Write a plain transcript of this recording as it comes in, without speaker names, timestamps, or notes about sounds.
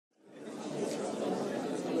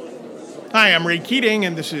Hi, I'm Ray Keating,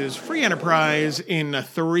 and this is Free Enterprise in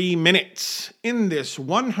 3 minutes. In this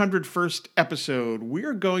 101st episode,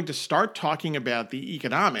 we're going to start talking about the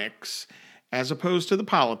economics, as opposed to the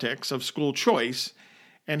politics, of school choice,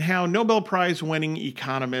 and how Nobel Prize-winning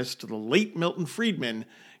economist, the late Milton Friedman,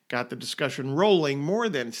 got the discussion rolling more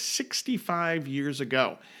than 65 years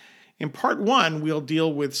ago. In part 1, we'll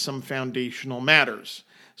deal with some foundational matters.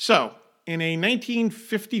 So, in a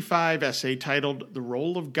 1955 essay titled The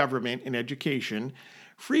Role of Government in Education,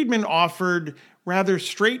 Friedman offered rather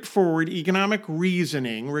straightforward economic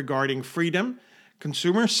reasoning regarding freedom,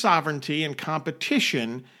 consumer sovereignty, and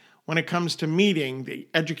competition when it comes to meeting the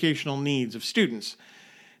educational needs of students.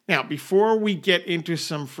 Now, before we get into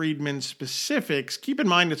some Friedman specifics, keep in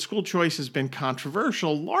mind that school choice has been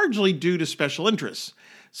controversial largely due to special interests,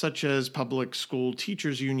 such as public school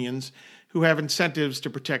teachers' unions, who have incentives to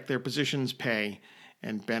protect their positions, pay,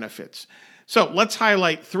 and benefits. So let's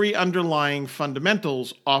highlight 3 underlying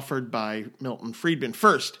fundamentals offered by Milton Friedman.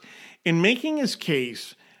 First, in making his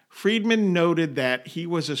case, Friedman noted that he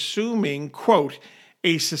was assuming, quote,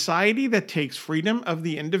 a society that takes freedom of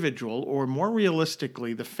the individual, or more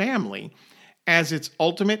realistically, the family, as its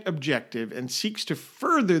ultimate objective and seeks to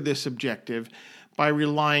further this objective by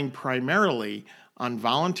relying primarily on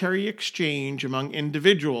voluntary exchange among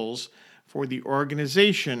individuals for the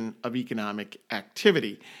organization of economic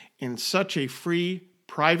activity. In such a free,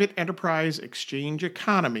 private enterprise exchange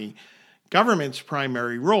economy, government's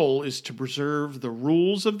primary role is to preserve the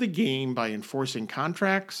rules of the game by enforcing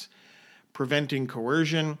contracts, preventing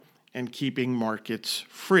coercion, and keeping markets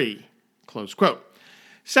free. Close quote.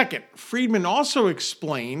 Second, Friedman also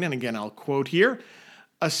explained, and again I'll quote here,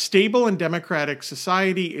 a stable and democratic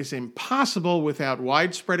society is impossible without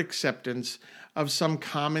widespread acceptance of some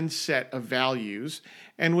common set of values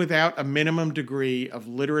and without a minimum degree of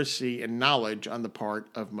literacy and knowledge on the part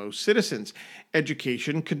of most citizens.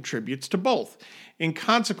 Education contributes to both. In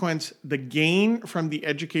consequence, the gain from the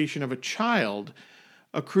education of a child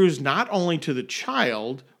accrues not only to the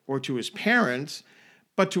child or to his parents,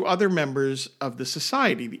 but to other members of the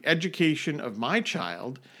society. The education of my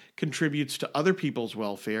child contributes to other people's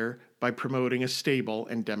welfare by promoting a stable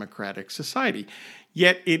and democratic society.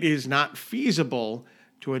 Yet it is not feasible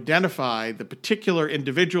to identify the particular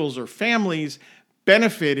individuals or families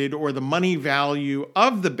benefited or the money value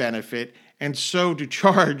of the benefit, and so to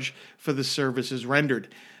charge for the services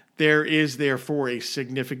rendered. There is therefore a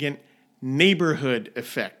significant neighborhood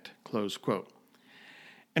effect, close quote.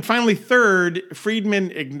 And finally, third,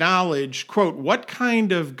 Friedman acknowledged, quote, what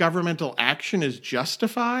kind of governmental action is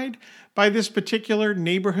justified by this particular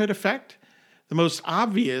neighborhood effect? The most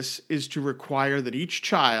obvious is to require that each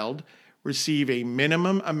child receive a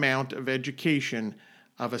minimum amount of education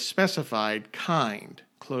of a specified kind,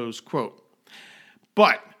 close quote.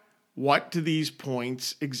 But what do these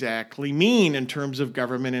points exactly mean in terms of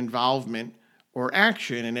government involvement or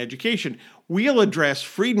action in education? We'll address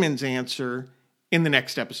Friedman's answer in the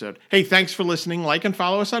next episode. Hey, thanks for listening. Like and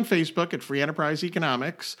follow us on Facebook at Free Enterprise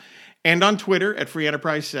Economics and on Twitter at Free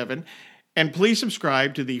Enterprise 7. And please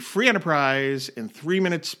subscribe to the Free Enterprise in 3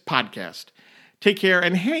 Minutes podcast. Take care,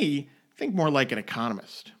 and hey, think more like an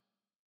economist.